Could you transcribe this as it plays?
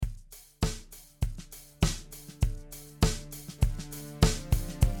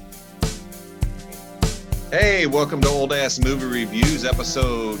Hey, welcome to Old Ass Movie Reviews,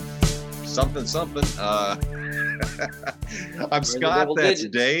 episode something. I'm Scott, that's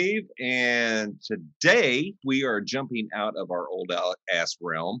Dave, and today we are jumping out of our old ass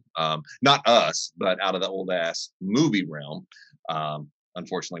realm. Not us, but out of the old ass movie realm.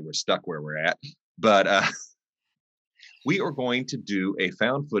 Unfortunately, we're stuck where we're at. But we are going to do a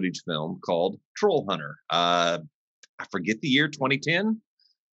found footage film called Troll Hunter. I forget the year, 2010,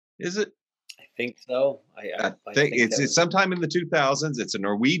 is it? I think so. I think it's sometime in the 2000s. It's a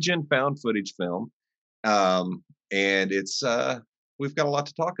Norwegian found footage film, and it's we've got a lot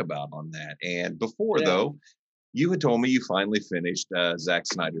to talk about on that. And before though, you had told me you finally finished Zack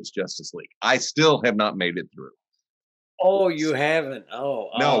Snyder's Justice League. I still have not made it through. Oh, you haven't? Oh,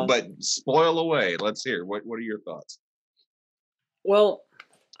 no. But spoil away. Let's hear. What are your thoughts? Well,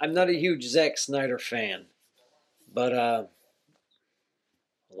 I'm not a huge Zack Snyder fan, but hold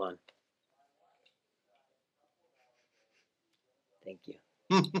on. Thank you.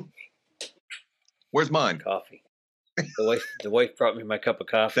 Where's mine? Coffee. The wife brought me my cup of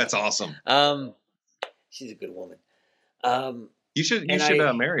coffee. That's awesome. She's a good woman. You should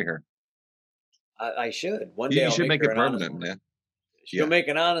marry her. I should. One day you should make it permanent, man. She'll make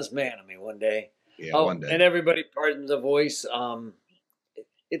an honest man of me one day. Yeah, one day. And everybody, pardon the voice.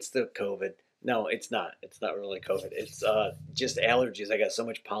 It's the COVID. No, it's not. It's not really COVID. It's just allergies. I got so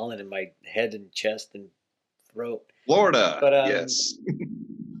much pollen in my head and chest and throat. Florida. But yes.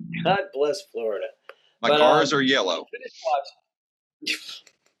 God bless Florida. My cars are yellow.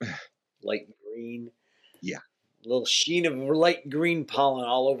 Light green. Yeah. A little sheen of light green pollen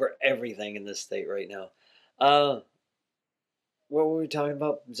all over everything in this state right now. What were we talking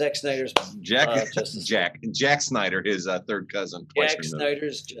about? Zack Snyder's Jack Snyder, his third cousin. Jack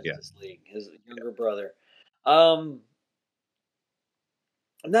Snyder's Justice League, his younger brother. I'm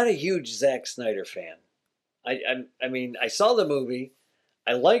not a huge Zack Snyder fan. I mean, I saw the movie.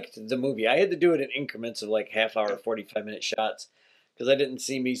 I liked the movie. I had to do it in increments of like half hour, 45-minute shots because I didn't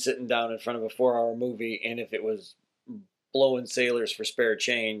see me sitting down in front of a 4-hour movie. And if it was blowing sailors for spare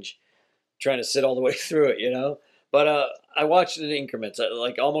change, trying to sit all the way through it, you know. But I watched it in increments,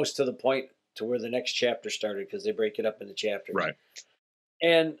 like almost to the point to where the next chapter started because they break it up into chapters. Right.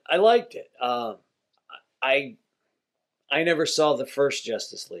 And I liked it. I never saw the first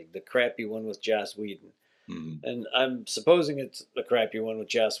Justice League, the crappy one with Joss Whedon. Mm-hmm. And I'm supposing it's the crappy one with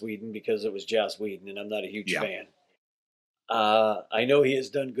Joss Whedon because it was Joss Whedon, and I'm not a huge fan. I know he has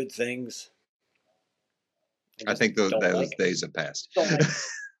done good things. I think those days have passed.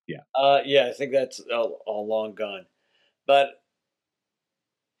 Yeah. I think that's all long gone. But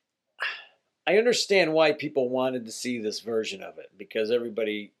I understand why people wanted to see this version of it because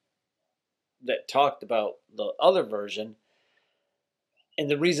everybody that talked about the other version, and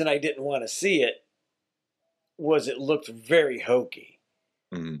the reason I didn't want to see it was it looked very hokey.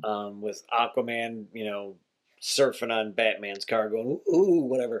 Mm-hmm. With Aquaman, surfing on Batman's car going, ooh,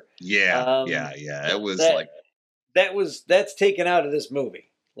 whatever. Yeah. It was that's taken out of this movie.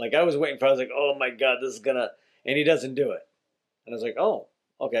 Like I was waiting for, I was like, oh my God, this is gonna, and he doesn't do it. And I was like, oh,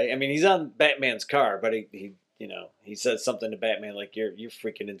 okay. I mean, he's on Batman's car, but he says something to Batman like, you're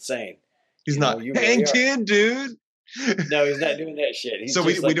freaking insane. He's not, hang 10, dude. No, he's not doing that shit. So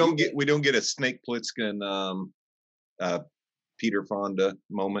we don't get a Snake Plissken, Peter Fonda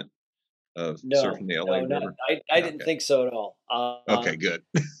moment of surfing the LA River. I didn't think so at all. Okay, good.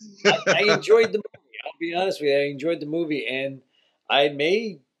 I enjoyed the movie. I'll be honest with you. I enjoyed the movie, and I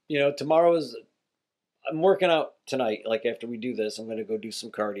may, tomorrow I'm working out tonight. Like after we do this, I'm going to go do some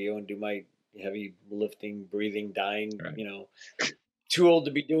cardio and do my heavy lifting, breathing, dying. Right. Too old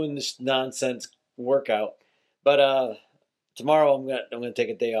to be doing this nonsense workout. But tomorrow I'm gonna take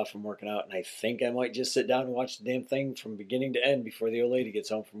a day off from working out, and I think I might just sit down and watch the damn thing from beginning to end before the old lady gets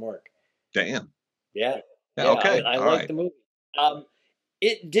home from work. Damn. Yeah. Okay. I like the movie.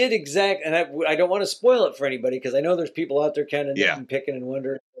 It did and I don't want to spoil it for anybody because I know there's people out there kind of nitpicking and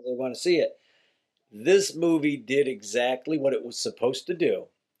wondering if they want to see it. This movie did exactly what it was supposed to do,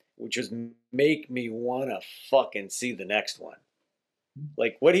 which was make me want to fucking see the next one.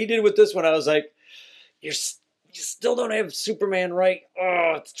 Like what he did with this one, I was like, you still don't have Superman right.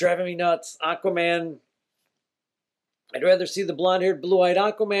 Oh, it's driving me nuts. Aquaman. I'd rather see the blonde-haired, blue-eyed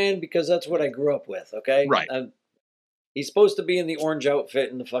Aquaman because that's what I grew up with, okay? Right. He's supposed to be in the orange outfit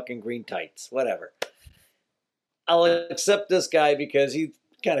and the fucking green tights. Whatever. I'll accept this guy because he's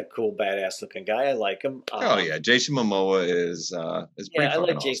kind of cool, badass-looking guy. I like him. Jason Momoa is pretty I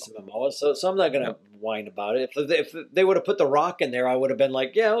like awesome. Jason Momoa, so I'm not going to whine about it. If they would have put The Rock in there, I would have been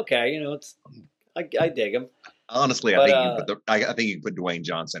like, yeah, okay, it's... I dig him. Honestly, I think you put Dwayne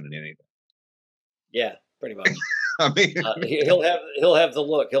Johnson in anything. Yeah. pretty much. I mean, he'll have the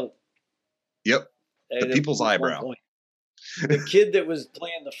look. Yep, the people's eyebrow. The kid that was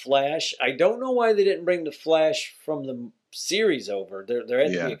playing the Flash, I don't know why they didn't bring the Flash from the series over. There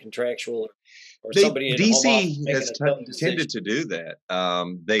had to be a contractual or somebody in DC has tended to do that.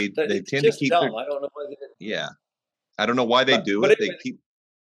 They tend to keep. I don't know why they didn't. Yeah, I don't know why they do it. Anyway, they keep.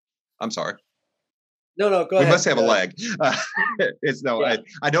 I'm sorry. No, go ahead. We must have a lag.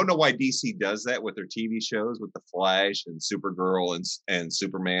 I don't know why DC does that with their TV shows, with the Flash and Supergirl and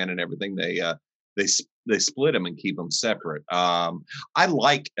Superman and everything. They split them and keep them separate. I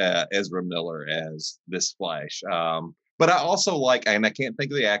like Ezra Miller as this Flash, but I also like, and I can't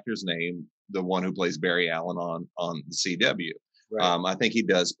think of the actor's name, the one who plays Barry Allen on the CW. Right. I think he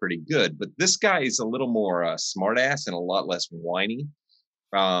does pretty good, but this guy is a little more smartass and a lot less whiny.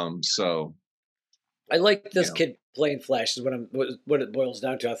 So I like this kid playing Flash. Is what it boils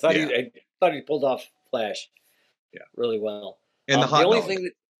down to. I thought he pulled off Flash, really well. And the hot dog.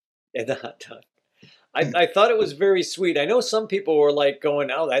 And the hot dog. I thought it was very sweet. I know some people were like going,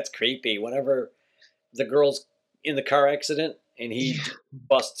 "Oh, that's creepy." Whenever the girl's in the car accident and he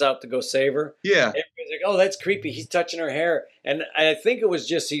busts out to go save her, everybody's like, "Oh, that's creepy. He's touching her hair." And I think it was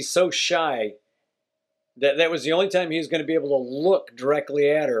just he's so shy that was the only time he was going to be able to look directly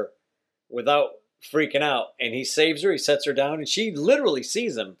at her without freaking out. And he saves her. He sets her down, and she literally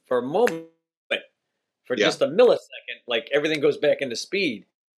sees him for a moment, for just a millisecond. Like everything goes back into speed.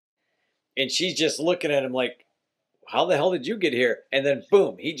 And she's just looking at him like, how the hell did you get here? And then,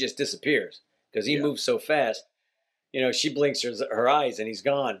 boom, he just disappears because he moves so fast. She blinks her eyes and he's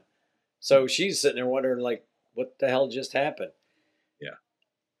gone. So she's sitting there wondering, like, what the hell just happened? Yeah.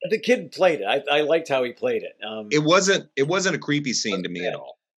 The kid played it. I liked how he played it. It wasn't a creepy scene to me at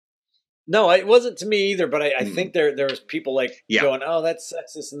all. No, it wasn't to me either. But I think there's people like going, "Oh, that's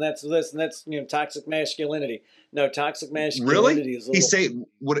sexist and that's this and that's toxic masculinity." No, toxic masculinity is. He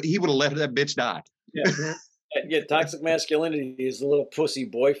would have let that bitch die. Yeah, toxic masculinity is the little pussy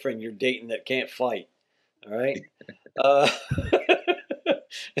boyfriend you're dating that can't fight. All right,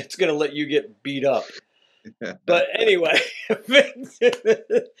 it's gonna let you get beat up. But anyway,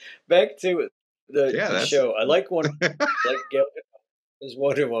 back to the show. I like Gal Gadot as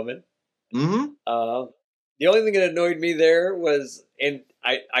Wonder Woman. Mm-hmm. The only thing that annoyed me there was, and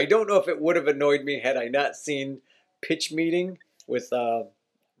I don't know if it would have annoyed me had I not seen Pitch Meeting with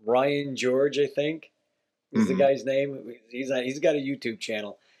Ryan George, I think is the guy's name. He's got a YouTube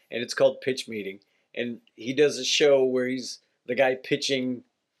channel, and it's called Pitch Meeting. And he does a show where he's the guy pitching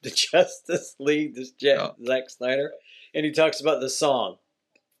the Justice League, Zack Snyder. And he talks about the song.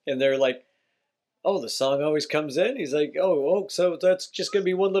 And they're like, "Oh, the song always comes in?" He's like, oh, so that's just going to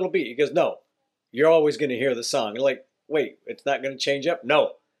be one little beat. He goes, "No, you're always going to hear the song." You're like, "Wait, it's not going to change up?"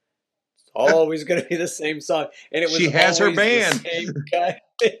 No, it's always going to be the same song. And it was she has her band. The same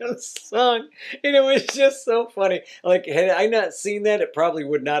goddamn song. And it was just so funny. Like, had I not seen that, it probably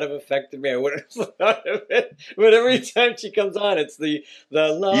would not have affected me. I wouldn't have thought of it. But every time she comes on, it's the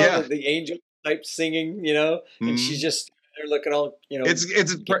love, the angel type singing, and she's just they're looking all,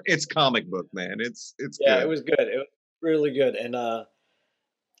 It's comic book, man. It's good. It was good. It was really good. And I'm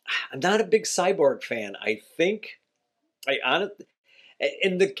not a big Cyborg fan. I think and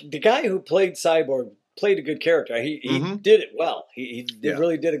the guy who played Cyborg played a good character. He did it well. He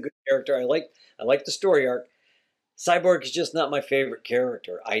really did a good character. I like the story arc. Cyborg is just not my favorite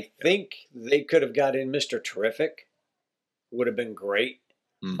character. I think they could have got in Mr. Terrific. Would have been great.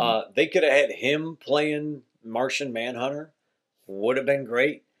 Mm-hmm. They could have had him playing Martian Manhunter. Would have been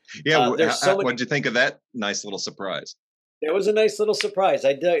great. Yeah. What'd you think of that nice little surprise? It was a nice little surprise.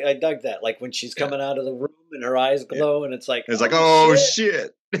 I dug that. Like when she's coming out of the room and her eyes glow, and it's like, oh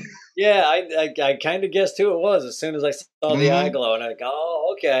shit. Yeah, I kind of guessed who it was as soon as I saw the eye glow, and I go,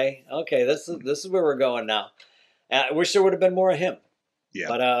 "Oh, okay, this is where we're going now." I wish there would have been more of him. Yeah,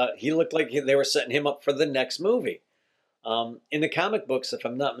 but he looked like they were setting him up for the next movie. In the comic books, if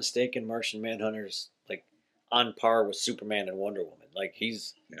I'm not mistaken, Martian Manhunter's like on par with Superman and Wonder Woman. Like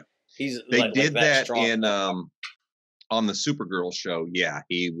he's they did that in on the Supergirl show. Yeah,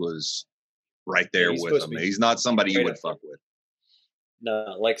 he was right there with him. He's not somebody you would fuck with.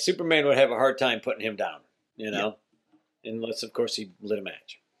 No, like Superman would have a hard time putting him down, unless of course he lit a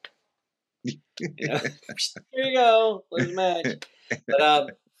match. Here you go, lit a match.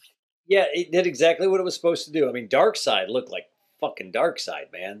 But it did exactly what it was supposed to do. I mean, Darkseid looked like fucking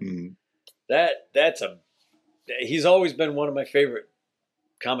Darkseid, man. Mm-hmm. He's always been one of my favorite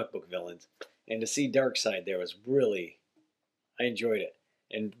comic book villains, and to see Darkseid there was really, I enjoyed it.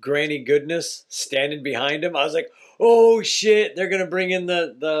 and Granny Goodness standing behind him. I was like, oh shit, they're gonna bring in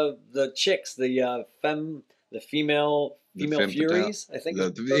the chicks, the female Furies, I think.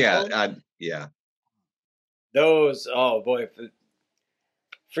 Yeah. Those, oh boy,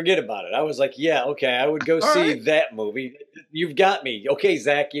 forget about it. I was like, yeah, okay, I would go see that movie. You've got me. Okay,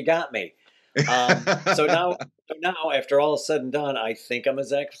 Zach, you got me. So now after all is said and done, I think I'm a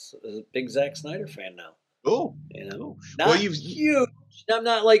big Zack Snyder fan now. Cool. Cool. Not huge. I'm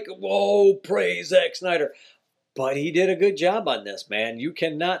not like, whoa, praise Zack Snyder. But he did a good job on this, man. You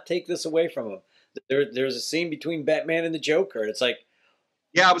cannot take this away from him. There's a scene between Batman and the Joker, and it's like,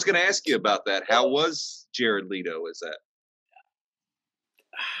 yeah, I was going to ask you about that. How was Jared Leto as that?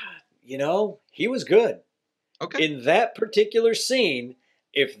 He was good. Okay. In that particular scene,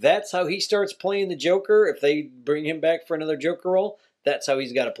 if that's how he starts playing the Joker, if they bring him back for another Joker role, that's how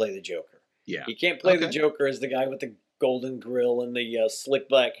he's got to play the Joker. Yeah. He can't play the Joker as the guy with the golden grill and the slick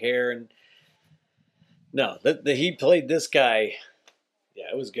black hair. And no, he played this guy. Yeah,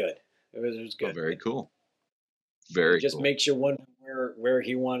 it was good. It was good. Oh, very cool. Very it just cool. Makes you wonder where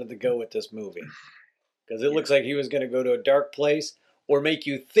he wanted to go with this movie. Because it looks like he was going to go to a dark place or make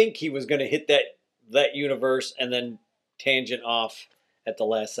you think he was going to hit that universe and then tangent off at the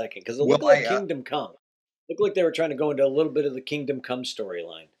last second. Because it looked like Kingdom Come. It looked like they were trying to go into a little bit of the Kingdom Come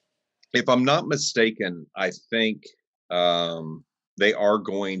storyline. If I'm not mistaken, I think they are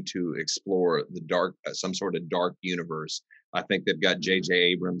going to explore the dark, some sort of dark universe. I think they've got J.J.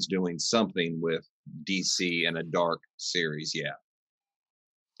 Abrams doing something with DC and a dark series.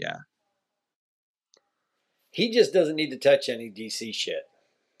 Yeah. He just doesn't need to touch any DC shit.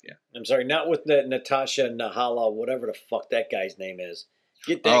 Yeah. I'm sorry, not with the Natasha Nahala, whatever the fuck that guy's name is.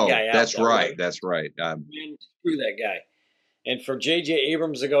 Get that guy out. That's right. That's right. Man, screw that guy. And for J.J.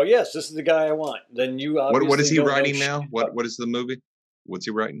 Abrams to go, yes, this is the guy I want. Then you obviously what is he writing now? What is the movie? What's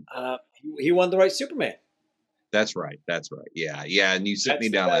he writing? He wanted to write Superman. That's right. Yeah. And you sent me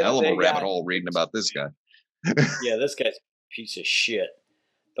down a hell of a rabbit hole reading about this guy. Yeah, this guy's a piece of shit.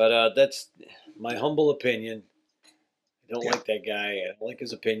 But that's my humble opinion. I don't like that guy. I don't like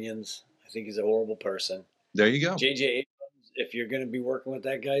his opinions. I think he's a horrible person. There you go. J.J. Abrams, if you're going to be working with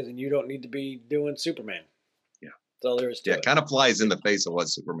that guy, then you don't need to be doing Superman. Yeah. That's all there is to it. It kind of flies in the face of what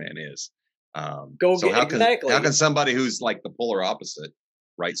Superman is. How exactly. How can somebody who's like the polar opposite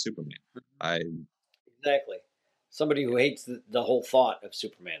write Superman? Exactly. Somebody who hates the whole thought of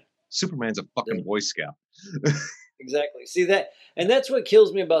Superman. Superman's a fucking Boy Scout. Exactly. See that, and that's what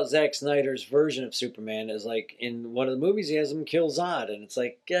kills me about Zack Snyder's version of Superman is like in one of the movies he has him kill Zod, and it's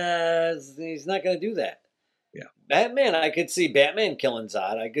like he's not going to do that. Yeah. Batman, I could see Batman killing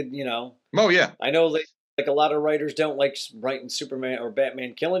Zod. I could, Oh yeah. I know like a lot of writers don't like writing Superman or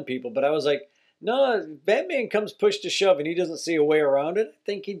Batman killing people, but I was like, no, Batman comes push to shove and he doesn't see a way around it. I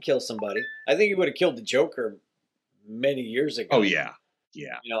think he'd kill somebody. I think he would have killed the Joker many years ago. Oh yeah.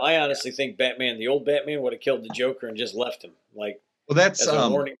 Yeah. I honestly think the old Batman would have killed the Joker and just left him. Like, well, that's as a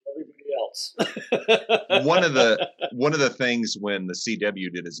warning to everybody else. one of the things when the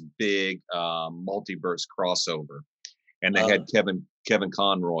CW did his big multiverse crossover, and they had Kevin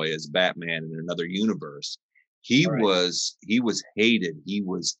Conroy as Batman in another universe. He was hated. He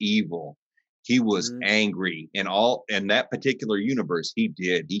was evil. He was angry. In that particular universe, he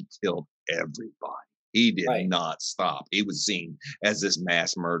killed everybody. He did not stop. He was seen as this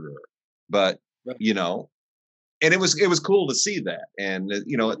mass murderer. But and it was cool to see that. And look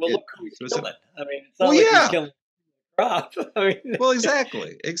who he's killing. I mean, it's not like he's killing Rob. Well,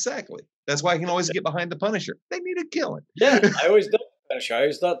 exactly. That's why I can always get behind the Punisher. They need to kill him. Yeah, I always did Punisher. I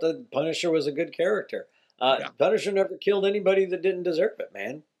always thought the Punisher was a good character. Punisher never killed anybody that didn't deserve it,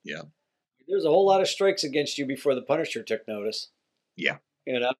 man. Yeah. There's a whole lot of strikes against you before the Punisher took notice. Yeah.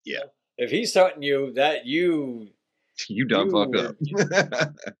 Yeah. If he's taunting you, you done fuck up. You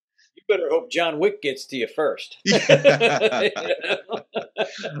better hope John Wick gets to you first.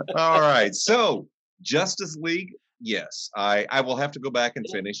 All right. So Justice League, yes, I will have to go back and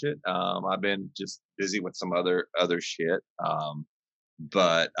finish it. I've been just busy with some other shit.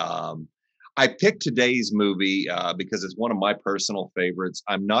 But I picked today's movie because it's one of my personal favorites.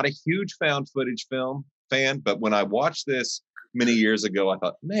 I'm not a huge found footage film fan, but when I watched this many years ago, I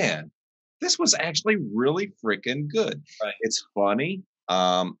thought, man, this was actually really freaking good. Right. It's funny.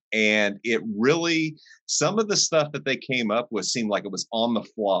 And it really, some of the stuff that they came up with seemed like it was on the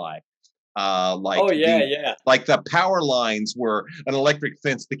fly. Like the power lines were an electric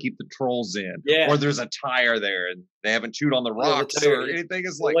fence to keep the trolls in. Yeah. Or there's a tire there and they haven't chewed on the rocks or anything.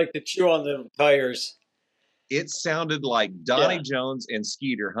 It's like to chew on the tires. It sounded like Donnie Jones and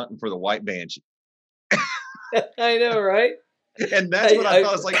Skeeter hunting for the white banshee. I know, right? And that's what I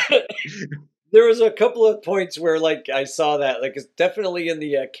thought. Was like, there was a couple of points where like I saw that, like it's definitely in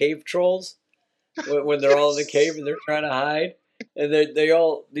the cave trolls when they're all in the cave and they're trying to hide, and they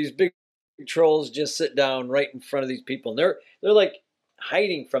all these big trolls just sit down right in front of these people, and they're like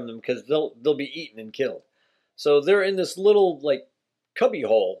hiding from them because they'll be eaten and killed. So they're in this little like cubby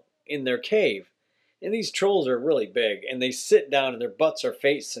hole in their cave, and these trolls are really big, and they sit down and their butts are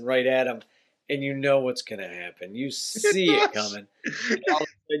facing right at them, and you know what's going to happen. You see it coming, and all of a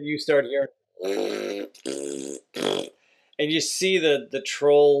sudden you start hearing, and you see the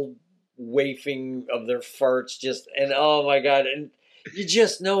troll wafting of their farts just, and oh my god, and you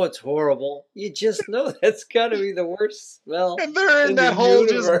just know it's horrible. You just know that's got to be the worst smell. And they're in that hole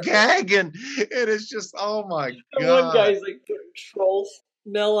just gagging, and it's just, oh my god. One guy's like putting troll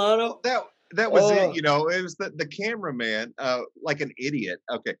smell on him. That was it. You know, it was the cameraman, like an idiot.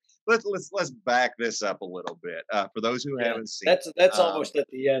 Okay, let's back this up a little bit for those who haven't seen. That's almost at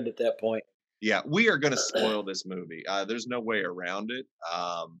the end at that point. Yeah, we are going to spoil this movie. There's no way around it.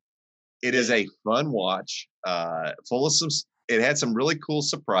 It is a fun watch, full of some. It had some really cool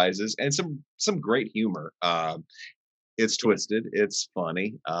surprises and some great humor. It's twisted. It's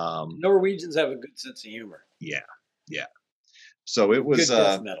funny. Norwegians have a good sense of humor. Yeah. So it was good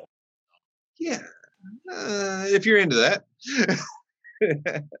death metal. Yeah, if you're into that.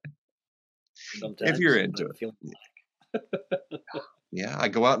 Sometimes if you're into it. Yeah, I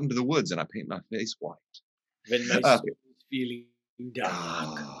go out into the woods and I paint my face white. When my soul is feeling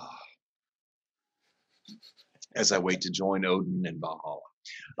dark. As I wait to join Odin and Valhalla.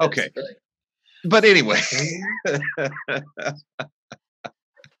 Okay. Right. But anyway.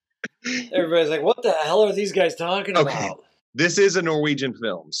 Everybody's like, what the hell are these guys talking about? This is a Norwegian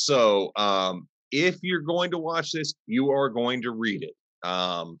film. So if you're going to watch this, you are going to read it.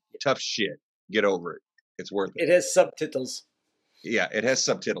 Tough shit. Get over it. It's worth it. It has subtitles. Yeah, it has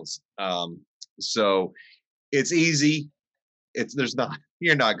subtitles. So it's easy.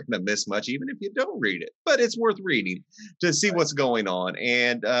 You're not going to miss much, even if you don't read it. But it's worth reading to see what's going on.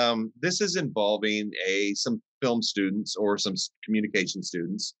 And this is involving some film students or some communication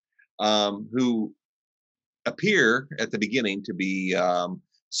students who appear at the beginning to be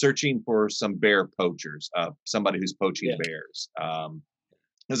searching for some bear poachers, somebody who's poaching bears.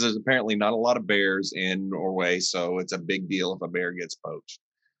 Because there's apparently not a lot of bears in Norway, so it's a big deal if a bear gets poached.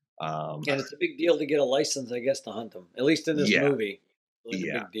 And it's a big deal to get a license, I guess, to hunt them. At least in this movie, it's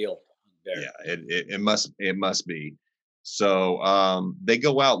a big deal. Yeah, it must be. So they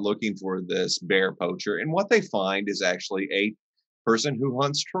go out looking for this bear poacher, and what they find is actually a person who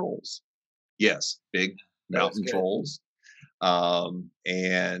hunts trolls. Yes, big mountain trolls.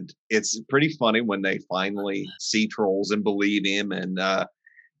 And it's pretty funny when they finally see trolls and believe him. And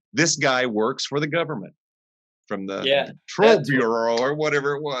this guy works for the government. From the Troll Bureau or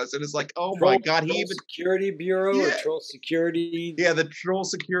whatever it was. And it's like, oh my God, he even Security Bureau or Troll Security. Yeah, the Troll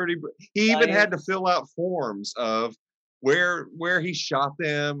Security. He even had to fill out forms of where he shot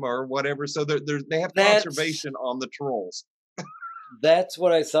them or whatever. So they have conservation on the trolls. That's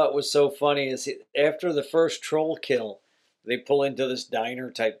what I thought was so funny is after the first troll kill, they pull into this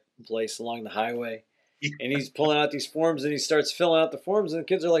diner type place along the highway. And he's pulling out these forms and he starts filling out the forms and the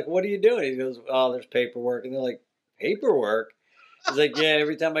kids are like, what are you doing? He goes, oh, there's paperwork. And they're like, paperwork? He's like, yeah,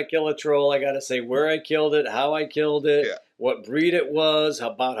 every time I kill a troll, I got to say where I killed it, how I killed it, what breed it was,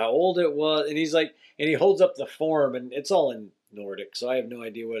 about how old it was. And he's like, and he holds up the form and it's all in Nordic. So I have no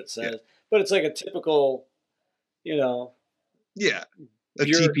idea what it says, but it's like a typical, a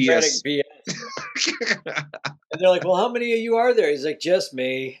TPS. BS. And they're like, well, how many of you are there? He's like, just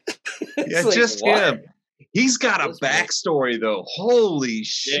me. Yeah, like, just him. He's got a backstory though. Holy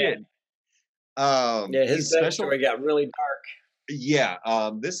shit. His backstory got really dark. Yeah.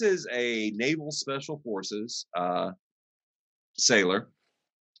 This is a Naval Special Forces sailor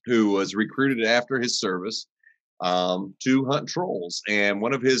who was recruited after his service to hunt trolls. And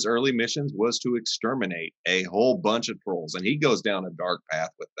one of his early missions was to exterminate a whole bunch of trolls. And he goes down a dark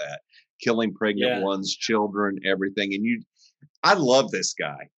path with that, killing pregnant ones, children, everything. And I love this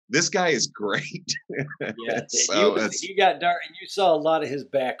guy. This guy is great. Yeah, he got dark, and you saw a lot of his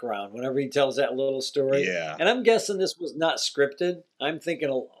background whenever he tells that little story. Yeah. And I'm guessing this was not scripted. I'm thinking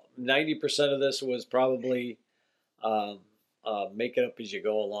 90% of this was probably make it up as you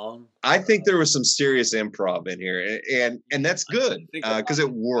go along. I think there was some serious improv in here, and that's good because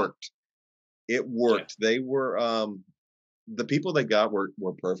it worked. It worked. Yeah. They were the people they got were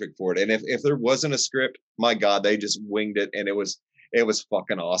perfect for it. And if there wasn't a script, my God, they just winged it, and it was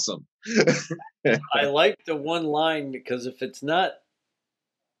fucking awesome. I like the one line because if it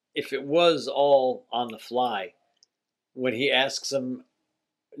was all on the fly, when he asks them,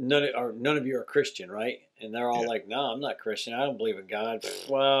 none of you are Christian, right? And they're all Yeah. like, no, I'm not Christian. I don't believe in God.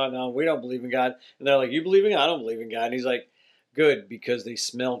 Well, no, we don't believe in God. And they're like, you believe in God? I don't believe in God. And he's like, good, because they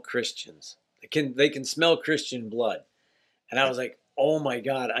smell Christians. They can smell Christian blood. And I was like, oh my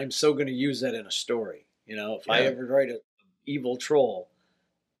God, I'm so going to use that in a story. If I Yeah. ever write an evil troll,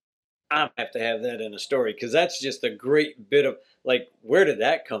 I have to have that in a story because that's just a great bit of like, where did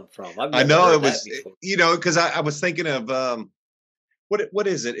that come from? I've I never know it heard that was, before. because I was thinking of what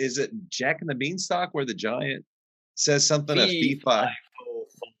is it? Is it Jack and the Beanstalk where the giant says something of Fee, fee fi? fi, fo,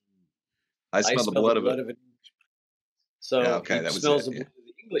 fum. I I smell the smell the blood of it. blood of an Yeah, So okay, he that was it. smells the Yeah. blood of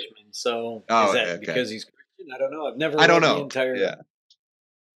the Englishman. So is Oh, that okay. because he's Christian? I don't know. I've never I don't read the know. entire. Yeah.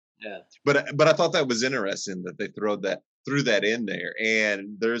 Yeah. But I thought that was interesting that they threw that in there.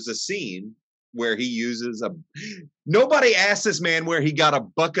 And there's a scene where he uses a nobody asked this man where he got a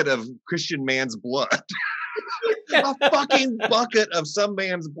bucket of Christian man's blood. A fucking bucket of some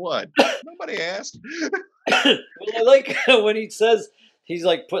man's blood. Nobody asked. Well, I like when he says he's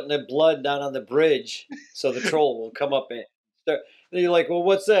like putting the blood down on the bridge so the troll will come up and start. Then you're like, well,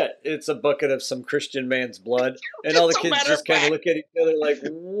 what's that? It's a bucket of some Christian man's blood. And all the It's a kids matter of just kind of fact. look at each other like,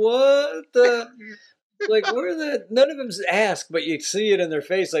 what the? Like, where the? None of them's ask, but you see it in their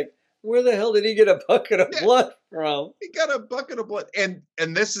face like, where the hell did he get a bucket of Yeah, blood from? he got a bucket of blood. And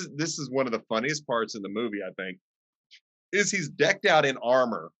this is one of the funniest parts in the movie, I think, is he's decked out in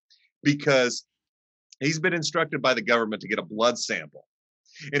armor because he's been instructed by the government to get a blood sample.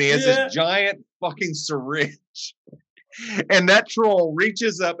 And he has this Yeah. giant fucking syringe. And that troll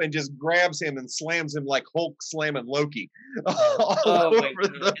reaches up and just grabs him and slams him like Hulk slamming Loki all Oh my over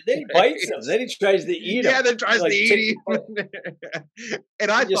God. the And then he bites him. Then he tries to eat him. Yeah, then tries Like, to eat him.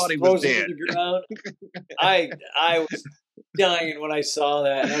 And I he just thought he was throws him dead. to the ground. I was dying when I saw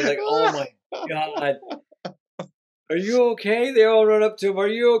that, and I was like, "Oh my God, are you okay?" They all run up to him. Are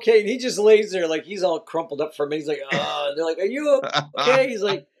you okay? And he just lays there like he's all crumpled up from it. He's like, "Ah." They're like, "Are you okay?" He's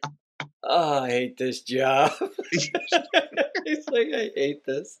like, "Oh, I hate this job." He's like, "I hate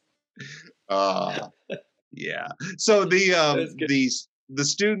this." Yeah. So That's good. the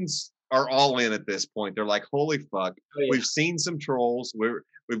students are all in at this point. They're like, "Holy fuck. Oh yeah, We've seen some trolls.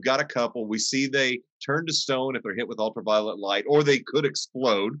 We've got a couple. We see they turn to stone if they're hit with ultraviolet light, or they could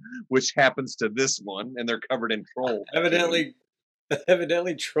explode, which happens to this one, and they're covered in troll."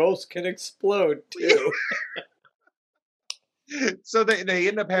 evidently, trolls can explode too. So they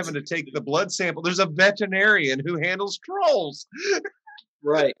end up having to take the blood sample. There's a veterinarian who handles trolls.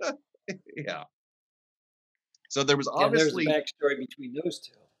 Right. Yeah. So there was And there's a obviously backstory between those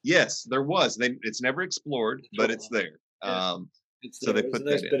two. yes, there was. It's never explored, but it's there. Yeah, it's So there. they It was a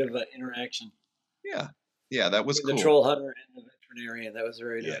put nice that bit in. of an interaction Yeah. Yeah, that was between the cool. troll hunter and the veterinarian. That was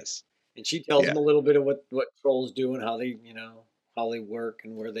very nice. Yes. And she tells Yeah. him a little bit of what trolls do and how they work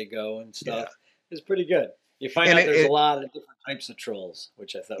and where they go and Yeah. stuff. It's pretty good. You find And out there's a lot of different types of trolls,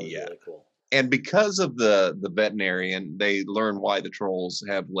 which I thought was yeah. really cool. And because of the veterinarian, they learn why the trolls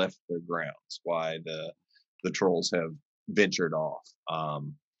have left their grounds, why the trolls have ventured off.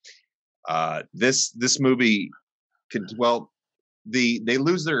 This movie could they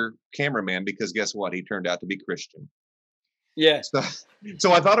lose their cameraman because guess what? He turned out to be Christian. Yeah.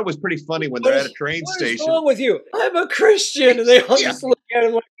 So I thought it was pretty funny when they're at a train What station. is wrong with you? I'm a Christian, and they all Yeah. just look at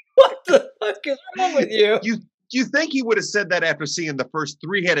him like, "What the fuck is wrong with you?" You think he would have said that after seeing the first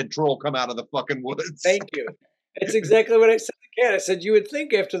three-headed troll come out of the fucking woods? Thank you. That's exactly what I said to the cat. I said you would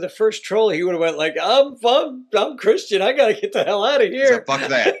think after the first troll he would have went like, I'm Christian. I gotta get the hell out of So here. fuck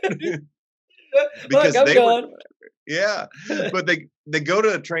that. Look, I'm gone. Yeah, but they go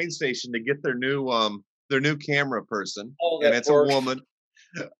to a train station to get their new camera person, Oh, and that it's a poor- woman,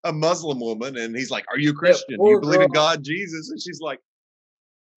 a Muslim woman, and he's like, "Are you That Christian? Do poor you believe in girl. God, Jesus?" And she's like,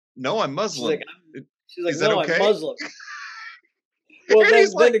 "No, I'm She's Muslim." like, Is that no, okay? I'm Muslim. Well, And then,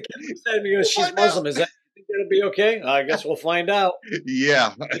 he's like, the kid said to me, goes, "We'll she's find Muslim. out." Is that you think that'll be okay? I guess we'll find out.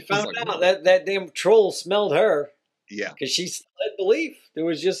 Yeah, We It's found like, out that damn troll smelled her yeah, because she still had belief. It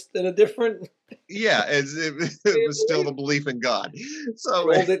was just in a different. yeah. It was still the belief in God. So,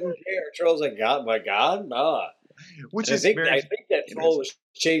 Troll didn't care. Troll's like, God, my God, nah. which And is I very think that troll was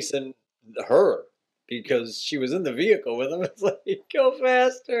chasing her because she was in the vehicle with him. It's like, go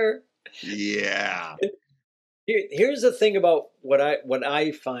faster. yeah. Here's the thing about what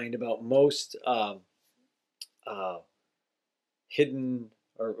I find about most uh, hidden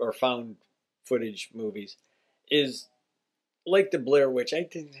or found footage movies is like the Blair Witch. I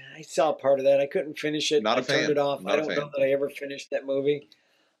saw part of that. I couldn't finish it. Not a I turned fan. it off. Not I a don't fan. know that I ever finished that movie.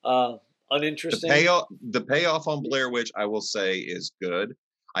 Uninteresting. The payoff on Blair Witch, I will say, is good.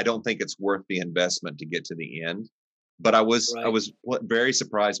 I don't think it's worth the investment to get to the end, But I was very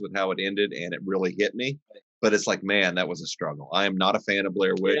surprised with how it ended, and it really hit me. But it's like, man, that was a struggle. I am not a fan of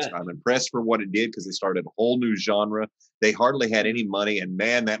Blair Witch. I'm impressed for what it did because they started a whole new genre. They hardly had any money, and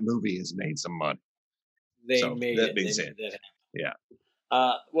man, that movie has made some money. They made it. Yeah.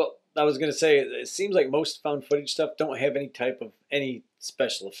 Well, I was going to say, it seems like most found footage stuff don't have any type of any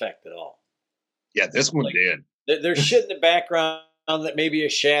special effect at all. Yeah, this one did. There's shit in the background that maybe a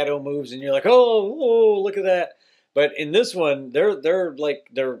shadow moves, and you're like, oh, look at that. But in this one, they're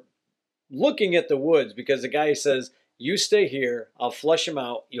looking at the woods because the guy says, "You stay here. I'll flush him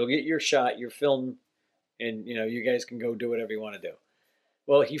out. You'll get your shot, your film, and you guys can go do whatever you want to do."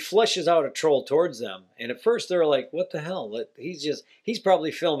 Well, he flushes out a troll towards them, and at first they're like, "What the hell? He's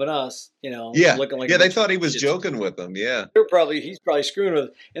probably filming us." Yeah, looking like they thought he was joking with them. Yeah, he's probably screwing with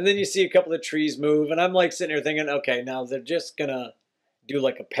them. And then you see a couple of trees move, and I'm like sitting there thinking, okay, now they're just gonna do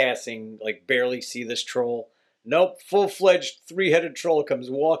like a passing, like barely see this troll. Nope, full-fledged 3-headed troll comes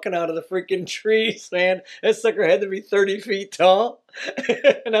walking out of the freaking trees, man. That sucker had to be 30 feet tall.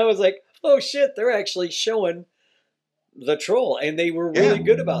 And I was like, oh shit, they're actually showing the troll. And they were really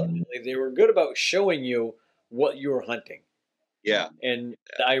good about it. They were good about showing you what you were hunting. Yeah. And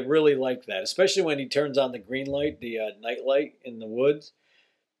I really like that, especially when he turns on the green light, the night light in the woods.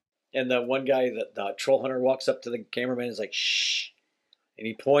 And the one guy, the troll hunter, walks up to the cameraman and is like, shh. And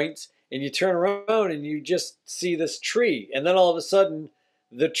he points. And you turn around and you just see this tree. And then all of a sudden,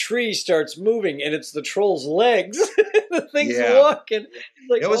 the tree starts moving and it's the troll's legs. The thing's walking.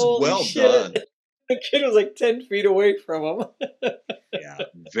 Like, it was well done. The kid was like 10 feet away from him. Yeah,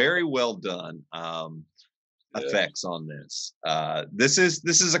 very well done. Effects on this. This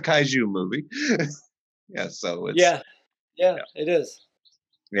is a kaiju movie. Yeah, so it's yeah, it is.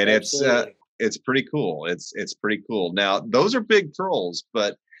 And it's pretty cool. It's pretty cool. Now, those are big trolls,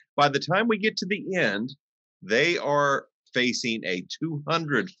 but by the time we get to the end, they are facing a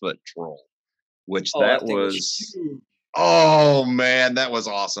 200-foot troll, which was oh man, that was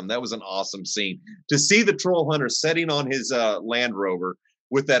awesome. That was an awesome scene to see the troll hunter setting on his Land Rover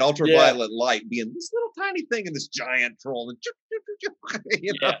with that ultraviolet light being this little tiny thing and this giant troll.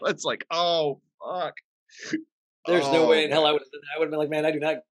 It's like, oh fuck. There's no way in hell I would have been like, man, I do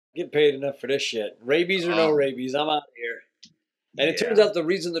not get paid enough for this shit. Rabies or no rabies, I'm out of here. And it turns out the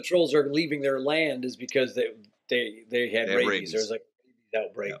reason the trolls are leaving their land is because they had rabies. There's like a rabies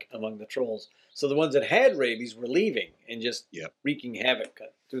outbreak among the trolls. So the ones that had rabies were leaving and just wreaking havoc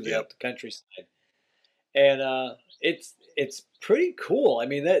through the countryside. And it's pretty cool. I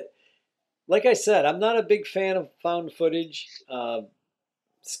mean, that, like I said, I'm not a big fan of found footage.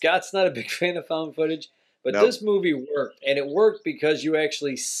 Scott's not a big fan of found footage. But this movie worked, and it worked because you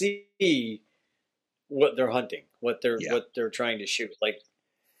actually see what they're hunting, what they're trying to shoot. Like,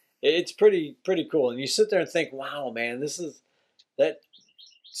 it's pretty cool. And you sit there and think, wow, man, this is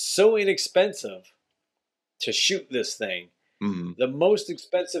so inexpensive to shoot this thing. Mm-hmm. The most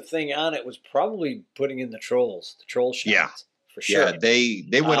expensive thing on it was probably putting in the troll shots. Yeah, for sure. Yeah,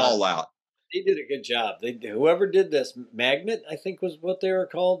 they went all out. They did a good job. Whoever did this, Magnet, I think was what they were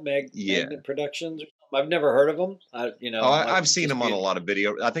called, Magnet Productions. I've never heard of them. I've seen them on a lot of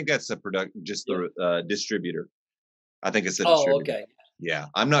video. I think that's the distributor. I think it's the distributor. Oh, okay. Yeah,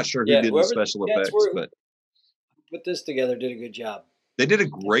 I'm not sure who did the special effects, but put this together did a good job. They did a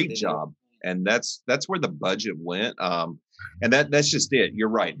great job, and that's where the budget went. And that's just it. You're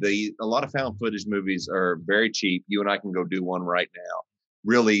right. A lot of found footage movies are very cheap. You and I can go do one right now,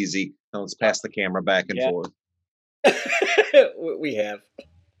 real easy. Let's pass the camera back and forth. We have.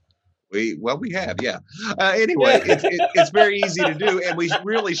 We have, yeah. Anyway, it's very easy to do, and we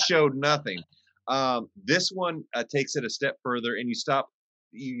really showed nothing. This one takes it a step further, and you stop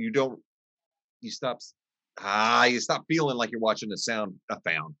feeling like you're watching a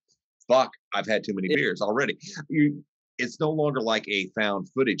found. Fuck, I've had too many beers already. It's no longer like a found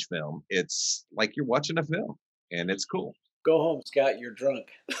footage film. It's like you're watching a film, and it's cool. Go home, Scott. You're drunk.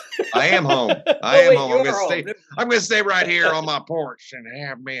 I am home. I am home. I'm gonna stay right here on my porch and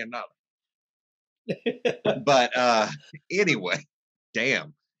have me another. But anyway,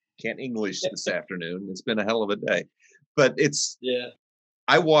 damn, can't English this afternoon. It's been a hell of a day. But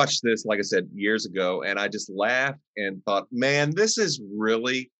I watched this, like I said, years ago, and I just laughed and thought, man, this is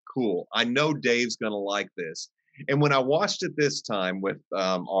really cool. I know Dave's gonna like this. And when I watched it this time with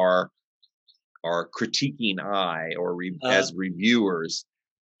our critiquing eye as reviewers,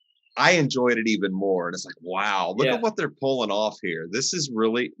 I enjoyed it even more. And it's like, wow, look at what they're pulling off here. This is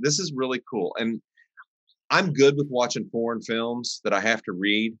really cool. And I'm good with watching foreign films that I have to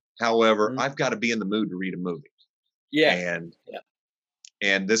read. However, I've got to be in the mood to read a movie. Yeah. And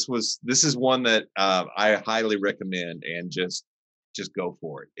And this is one that I highly recommend, and just go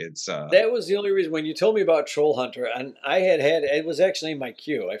for it. It's that was the only reason when you told me about Troll Hunter, and I had it was actually in my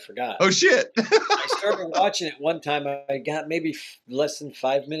queue. I forgot. Oh shit! I started watching it one time. I got maybe less than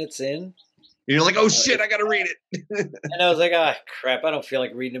 5 minutes in. You're like, oh shit, I got to read it. And I was like, ah, crap, I don't feel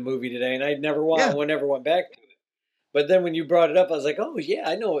like reading a movie today, and I never went back to it. But then when you brought it up, I was like, oh yeah,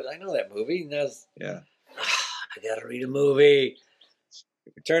 I know that movie. And I was, I got to read a movie.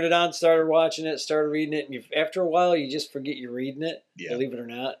 Turned it on, started watching it, started reading it, and after a while, you just forget you're reading it. Yeah. Believe it or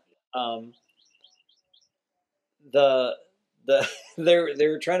not, they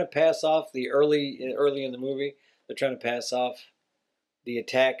were trying to pass off the early in the movie. They're trying to pass off the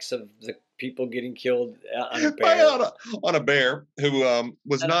attacks of the people getting killed on a bear. On a bear who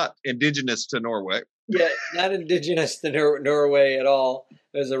was not indigenous to Norway. Yeah, not indigenous to Norway at all.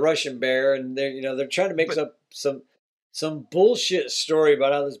 There's a Russian bear, and they're trying to make up some bullshit story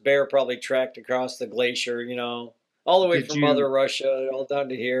about how this bear probably tracked across the glacier, all the way from Mother Russia all down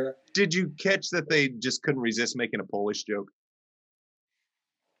to here. Did you catch that they just couldn't resist making a Polish joke?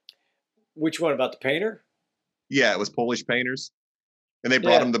 Which one, about the painter? Yeah, it was Polish painters. And they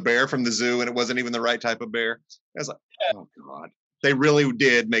brought him the bear from the zoo, and it wasn't even the right type of bear. I was like, oh, God. They really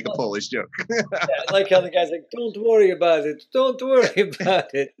did make a Polish joke. I like how the guy's like, don't worry about it. Don't worry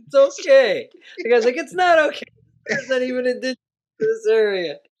about it. It's okay. The guy's like, it's not okay. It's not even indigenous to this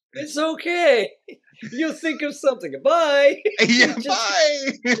area. It's okay. You'll think of something. Bye. Yeah,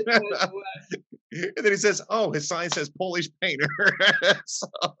 bye. And then he says, oh, his sign says Polish painter. So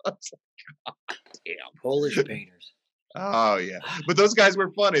it's like, God damn. Polish painters. Oh, yeah. But those guys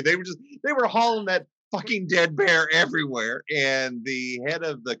were funny. They were hauling that fucking dead bear everywhere. And the head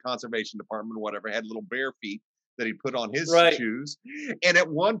of the conservation department, whatever, had little bear feet that he put on his shoes. And at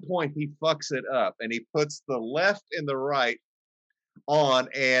one point he fucks it up and he puts the left and the right on.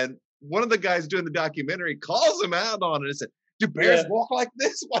 And one of the guys doing the documentary calls him out on it and said, do bears walk like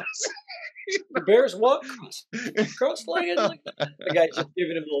this? The bears walk cross-legged? The guy's just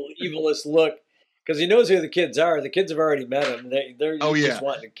giving him the evilest look because he knows who the kids are. The kids have already met him. They're just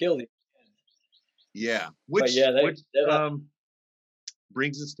wanting to kill these kids. Yeah. Which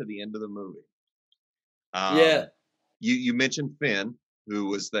brings us to the end of the movie. You mentioned Finn, who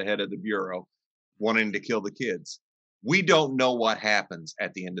was the head of the Bureau, wanting to kill the kids. We don't know what happens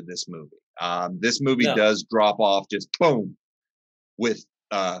at the end of this movie. This movie does drop off just boom, with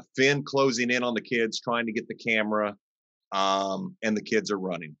Finn closing in on the kids, trying to get the camera, and the kids are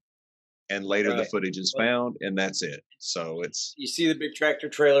running. And later the footage is found, and that's it. So you see the big tractor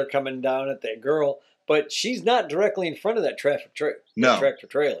trailer coming down at that girl, but she's not directly in front of that tractor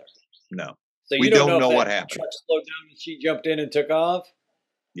trailer. No. So we don't know what happened. Truck slowed down and she jumped in and took off.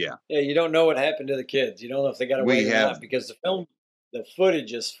 Yeah. Yeah, you don't know what happened to the kids. You don't know if they got away or not because the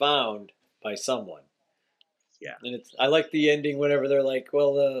footage is found by someone. Yeah. And I like the ending whenever they're like,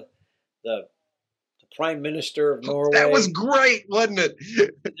 well, the Prime Minister of Norway. That was great, wasn't it?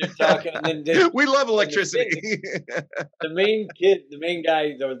 They're talking, and then we love electricity. The main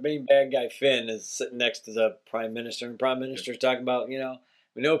bad guy, Finn, is sitting next to the Prime Minister, and the Prime Minister's talking about, we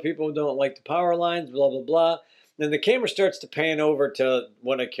know people don't like the power lines, blah, blah, blah. Then the camera starts to pan over to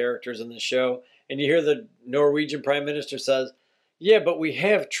one of the characters in the show, and you hear the Norwegian Prime Minister says, yeah, but we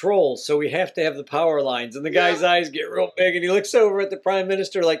have trolls, so we have to have the power lines. And the guy's eyes get real big, and he looks over at the Prime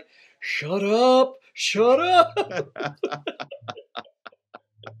Minister like, shut up. Shut up.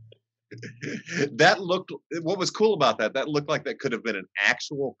 What was cool about that looked like that could have been an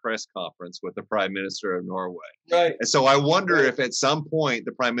actual press conference with the Prime Minister of Norway. Right. And so I wonder if at some point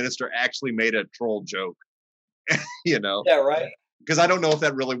the Prime Minister actually made a troll joke. Yeah, right. Because I don't know if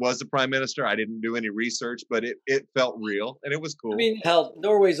that really was the Prime Minister. I didn't do any research, but it felt real and it was cool. I mean, hell,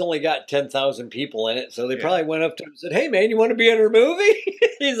 Norway's only got 10,000 people in it, so they probably went up to him and said, hey, man, you want to be in our movie?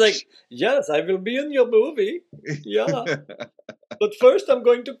 He's like, yes, I will be in your movie. Yeah. But first I'm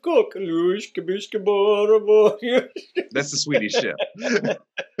going to cook. That's the Swedish chef.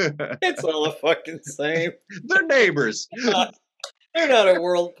 It's all the fucking same. They're neighbors. They're not a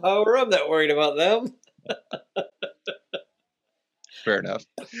world power. I'm not worried about them. Fair enough.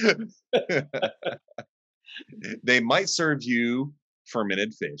 They might serve you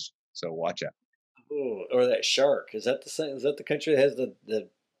fermented fish, so watch out. Ooh, or that shark. Is that the same? Is that the country that has the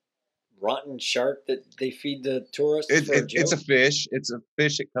rotten shark that they feed the tourists? It's a fish. It's a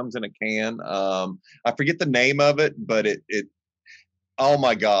fish. It comes in a can. I forget the name of it, but it. Oh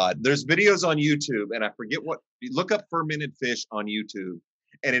my God! There's videos on YouTube, and I forget what. Look up fermented fish on YouTube,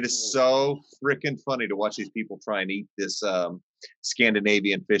 and it is so freaking funny to watch these people try and eat this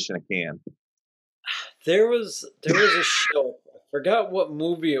Scandinavian fish in a can. There was a show a forgot what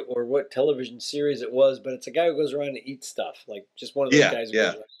movie or what television series it was, but it's a guy who goes around and eats stuff, like just one of those Yeah, guys who goes yeah.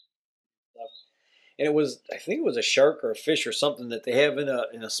 around and stuff. And it was, I think it was a shark or a fish or something that they have in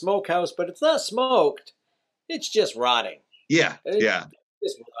a smokehouse, but it's not smoked; it's just rotting. Yeah, It's yeah.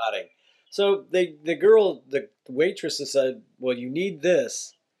 just rotting. So the waitress said, "Well, you need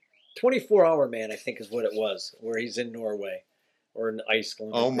this." 24-hour man, I think is what it was, where he's in Norway or in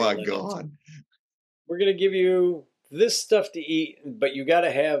Iceland or Oh my Greenland. God. We're gonna give you this stuff to eat, but you got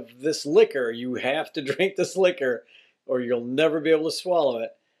to have this liquor. You have to drink this liquor, or you'll never be able to swallow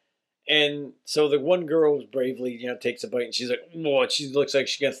it. And so the one girl bravely, takes a bite, and she's like, "Oh," she looks like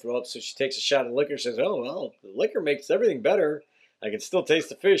she's gonna throw up. So she takes a shot of liquor. She says, "Oh well, the liquor makes everything better. I can still taste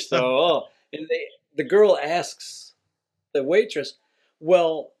the fish, though." Oh, and the girl asks the waitress,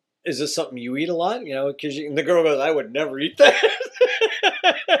 "Well, is this something you eat a lot?" Because the girl goes, "I would never eat that."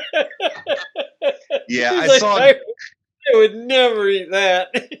 Yeah, I would never eat that.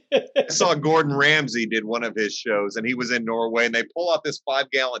 I saw Gordon Ramsay did one of his shows, and he was in Norway, and they pull out this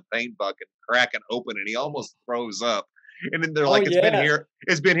 5-gallon paint bucket, crack it open, and he almost throws up. And then they're like,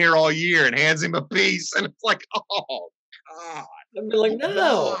 it's been here all year, and hands him a piece, and it's like, oh God. I'd be like,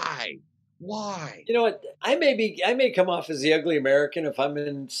 no. Why? You know what? I may come off as the ugly American if I'm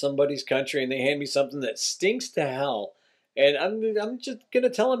in somebody's country and they hand me something that stinks to hell, and I'm just gonna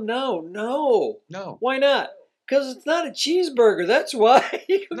tell them no. Why not? Because it's not a cheeseburger. That's why.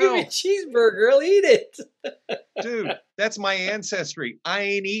 You can give me a cheeseburger, I'll eat it. Dude, that's my ancestry. I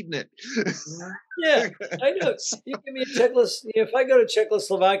ain't eating it. Yeah, I know. You give me if I go to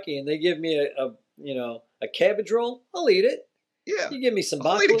Czechoslovakia and they give me a cabbage roll, I'll eat it. Yeah. You give me some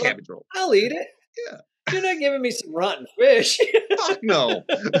I'll eat a baklava, cabbage roll. I'll eat it. Yeah. You're not giving me some rotten fish. Fuck no.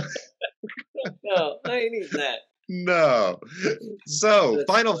 No, I ain't eating that. No. So,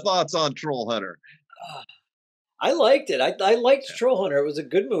 final thoughts on Troll Hunter. I liked it. I liked Troll Hunter. It was a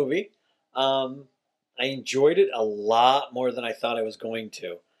good movie. I enjoyed it a lot more than I thought I was going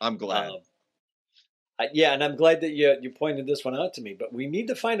to. I'm glad. And I'm glad that you pointed this one out to me. But we need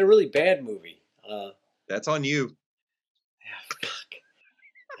to find a really bad movie. That's on you. Fuck.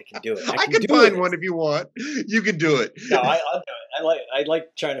 I can do it. I can find one if you want. You can do it. No, I'll do it. I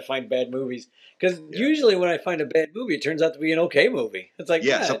like trying to find bad movies because usually when I find a bad movie, it turns out to be an okay movie. It's like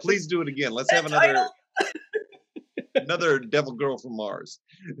so please do it again. Let's have another Devil Girl from Mars.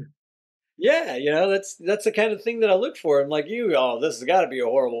 Yeah, that's the kind of thing that I look for. I'm like this has got to be a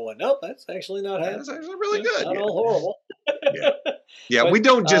horrible one. Nope, that's actually not. That's actually really good. Not all horrible. Yeah, but, we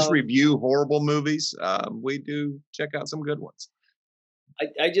don't just review horrible movies. We do check out some good ones.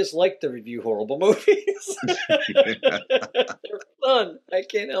 I just like to review horrible movies. They're fun. I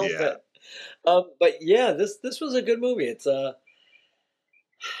can't help it. But yeah, this was a good movie. It's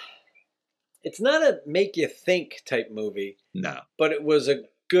not a make you think type movie. No, but it was a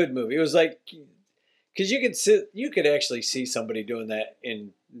good movie. It was like because you could actually see somebody doing that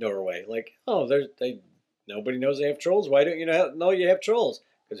in Norway. Like, nobody knows they have trolls. Why don't you know you have trolls?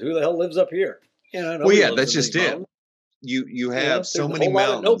 Because who the hell lives up here? Well, yeah, that's just it. You have so many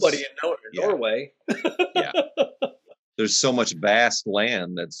mountains. Nobody in Norway. Yeah. There's so much vast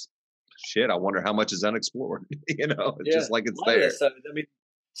land that's shit. I wonder how much is unexplored. It's just like it's there. I mean,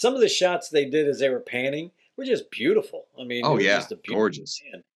 some of the shots they did as they were panning were just beautiful. I mean, just gorgeous.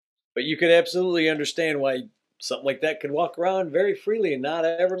 Man. But you could absolutely understand why something like that could walk around very freely and not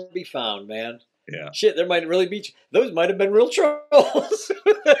ever be found, man. Yeah. Shit, there might really be. Those might have been real trolls.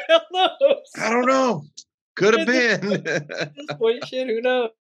 Who the hell knows? I don't know. Could have been. Shit, who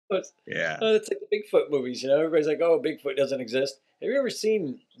knows? Yeah. It's like the Bigfoot movies. Everybody's like, "Oh, Bigfoot doesn't exist." Have you ever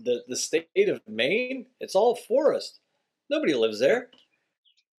seen the state of Maine? It's all forest. Nobody lives there.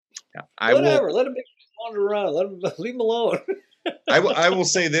 Yeah, Whatever. Let them wander around. Leave them alone. I will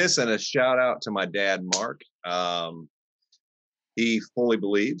say this, and a shout out to my dad, Mark. He fully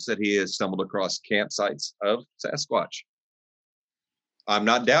believes that he has stumbled across campsites of Sasquatch. I'm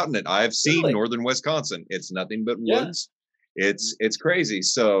not doubting it. I've seen northern Wisconsin. It's nothing but woods. It's crazy.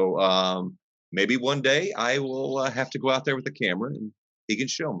 So maybe one day I will have to go out there with the camera and he can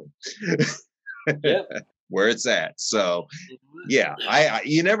show me where it's at. So yeah, I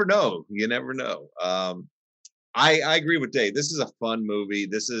you never know. You never know. I agree with Dave. This is a fun movie.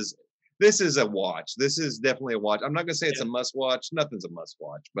 This is a watch. This is definitely a watch. I'm not gonna say it's a must watch. Nothing's a must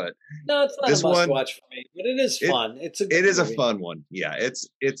watch, but no, it's not a must watch for me. But it is fun. It is a fun one. Yeah, it's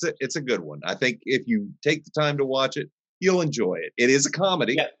a good one. I think if you take the time to watch it, you'll enjoy it. It is a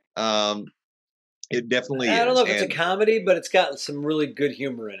comedy. Yeah. It definitely is. I don't know if it's a comedy, but it's got some really good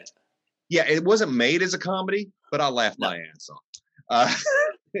humor in it. Yeah, it wasn't made as a comedy, but I laughed my ass off.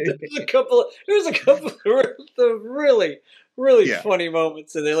 There's a couple of really funny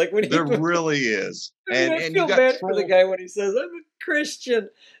moments in there. Like when there really is. And I feel bad for the guy when he says, "I'm a Christian,"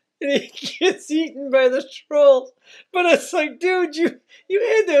 and he gets eaten by the trolls. But it's like, dude, you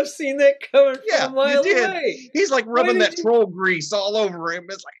had to have seen that coming from a mile away. He's like rubbing that troll grease all over him.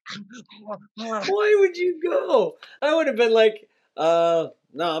 It's like, why would you go? I would have been like, no,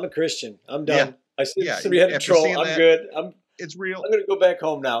 I'm a Christian. I'm done. Yeah. I see somebody had a troll. I'm good. It's real. I'm gonna go back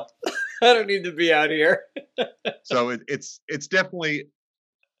home now. I don't need to be out here. So it's definitely.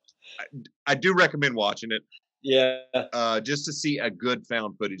 I do recommend watching it. Yeah. Just to see a good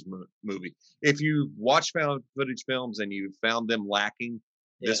found footage movie. If you watch found footage films and you found them lacking,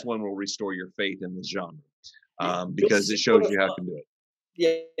 this one will restore your faith in this genre. Because it shows you how to do it.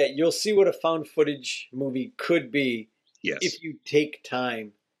 Yeah, you'll see what a found footage movie could be if you take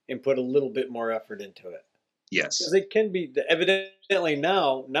time and put a little bit more effort into it. Yes. Because they can be, evidently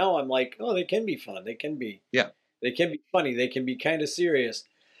now I'm like, oh, they can be fun. They can be. Yeah. They can be funny. They can be kind of serious.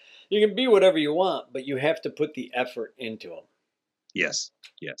 You can be whatever you want, but you have to put the effort into them. Yes.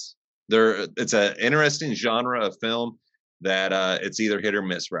 It's an interesting genre of film that it's either hit or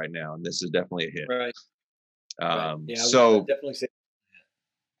miss right now, and this is definitely a hit. Right. Yeah, so definitely say.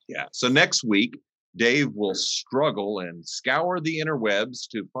 Yeah. So next week, Dave will struggle and scour the interwebs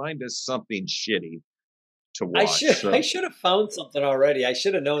to find us something shitty to watch. I should have found something already. I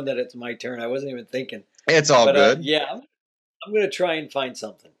should have known that it's my turn. I wasn't even thinking. It's all good. Yeah, I'm going to try and find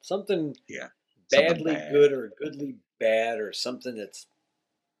something. Something badly bad. Good or goodly bad or something that's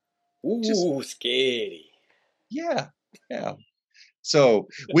scary. Yeah. So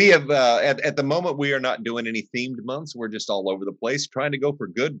we have at the moment we are not doing any themed months. We're just all over the place trying to go for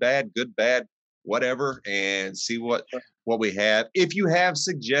good, bad, whatever, and see what we have. If you have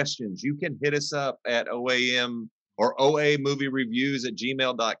suggestions, you can hit us up at OAM or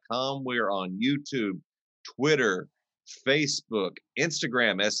oamoviereviews@gmail.com. We're on YouTube, Twitter, Facebook,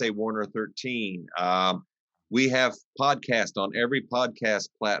 Instagram, SA Warner 13. We have podcast on every podcast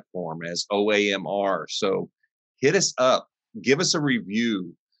platform as OAMR. So hit us up. Give us a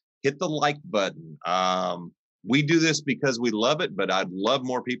review. Hit the like button. We do this because we love it, but I'd love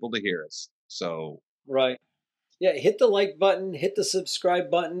more people to hear us. So right. Yeah, hit the like button, hit the subscribe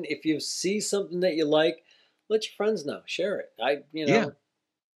button. If you see something that you like, let your friends know. Share it.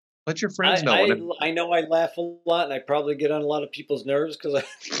 Let your friends know. I know I laugh a lot, and I probably get on a lot of people's nerves because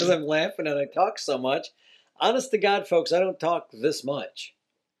I'm laughing and I talk so much. Honest to God, folks, I don't talk this much.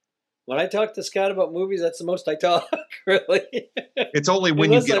 When I talk to Scott about movies, that's the most I talk, really. It's only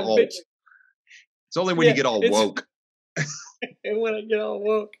when you get all. It's only when you get all woke. And when I get all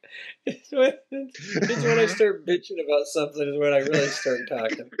woke, it's when I start bitching about something. Is when I really start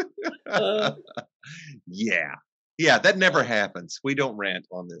talking. Yeah, that never happens. We don't rant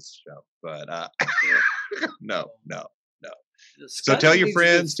on this show, but no. So tell your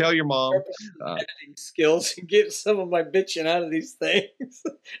friends, tell your mom. Editing skills and get some of my bitching out of these things.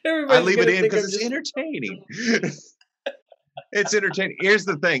 I leave it in because it's entertaining. It's entertaining. Here's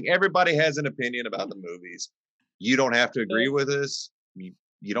the thing: everybody has an opinion about the movies. You don't have to agree with us.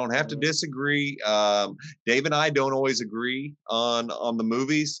 You don't have to disagree. Dave and I don't always agree on the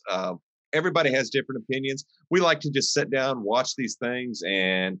movies. Everybody has different opinions. We like to just sit down, watch these things,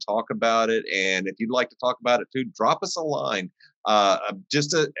 and talk about it. And if you'd like to talk about it too, drop us a line. As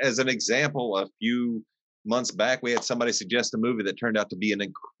an example, a few months back, we had somebody suggest a movie that turned out to be an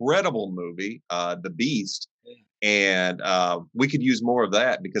incredible movie, The Beast. And we could use more of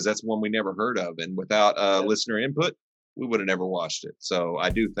that because that's one we never heard of. And without listener input, we would have never watched it. So I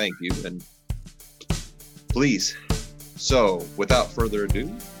do thank you. And please. So without further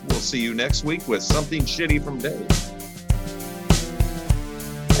ado, we'll see you next week with something shitty from Dave.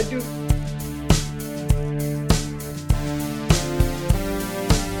 I do.